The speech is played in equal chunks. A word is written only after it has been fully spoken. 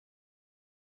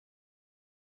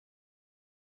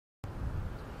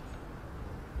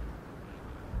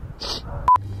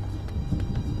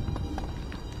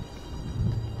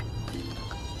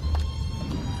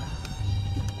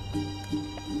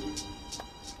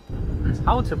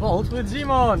how to bolt with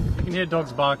Zimon. You can hear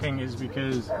dogs barking is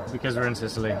because we're in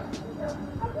Sicily,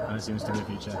 and it seems to be the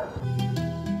future.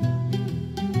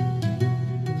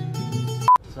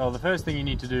 So the first thing you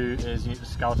need to do is you need to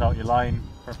scout out your line,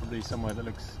 preferably somewhere that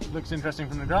looks interesting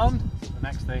from the ground. The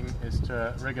next thing is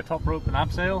to rig a top rope and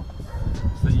abseil,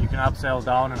 so that you can abseil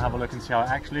down and have a look and see how it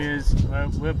actually is.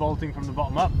 We're bolting from the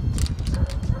bottom up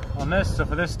on this, so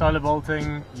for this style of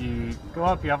bolting, you go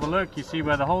up, you have a look, you see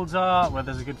where the holes are, where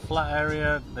there's a good flat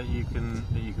area that you can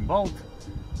bolt.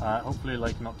 Hopefully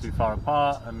like not too far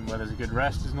apart, and where there's a good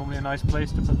rest is normally a nice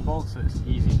place to put the bolt, so it's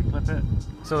easy to clip it.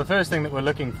 So the first thing that we're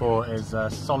looking for is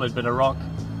a solid bit of rock,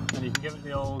 and you can give it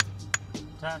the old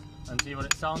tap and see what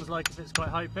it sounds like. If it's quite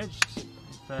high pitched,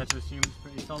 it's fair to assume it's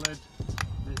pretty solid.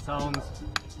 If it sounds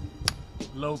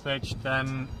low pitched,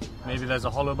 then maybe there's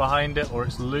a hollow behind it or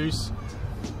it's loose.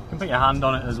 You can put your hand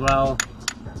on it as well.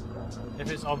 If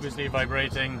it's obviously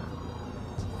vibrating,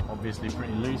 obviously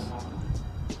pretty loose.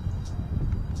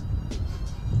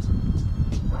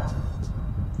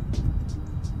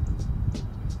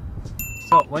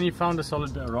 So when you've found a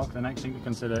solid bit of rock, the next thing to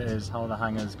consider is how the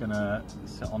hanger is going to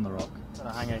sit on the rock. Got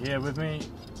a hanger here with me,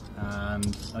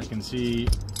 and I can see,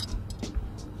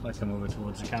 if I come over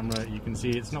towards the camera, you can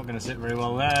see it's not going to sit very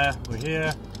well there or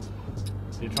here.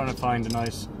 So you're trying to find a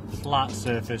nice flat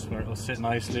surface where it will sit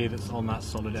nicely that's on that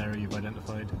solid area you've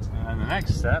identified. And the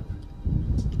next step,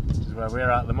 which is where we're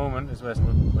at the moment, is where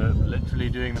we're literally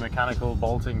doing the mechanical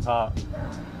bolting part.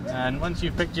 And once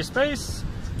you've picked your space,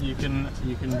 you can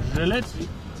drill it.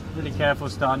 Really careful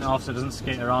starting off so it doesn't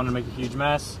skate around and make a huge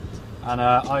mess. And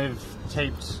I've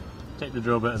taped the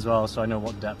drill bit as well, so I know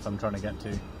what depth I'm trying to get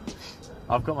to.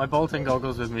 I've got my bolting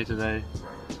goggles with me today.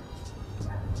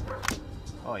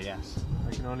 Oh yes,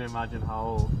 I can only imagine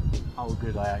how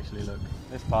good I actually look.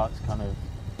 This part's kind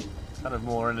of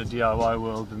more in the DIY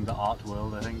world than the art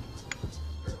world, I think.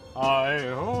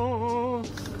 Hi-ho!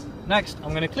 Next, I'm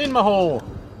going to clean my hole.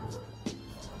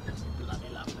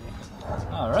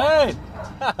 Alright!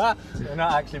 We're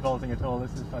not actually bolting at all,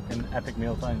 this is fucking epic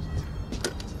meal times.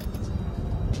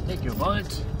 Take your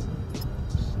bullet,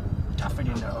 stuff it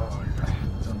in the hole.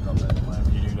 Don't drop it,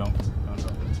 whatever you do, don't drop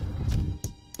it.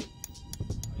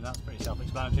 I mean, that's pretty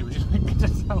self-explanatory, but you can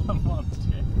just tell them what to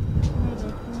do.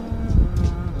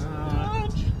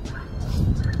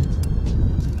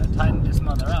 Now tighten this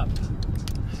mother up.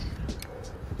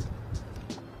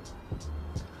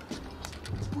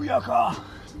 Booyaka!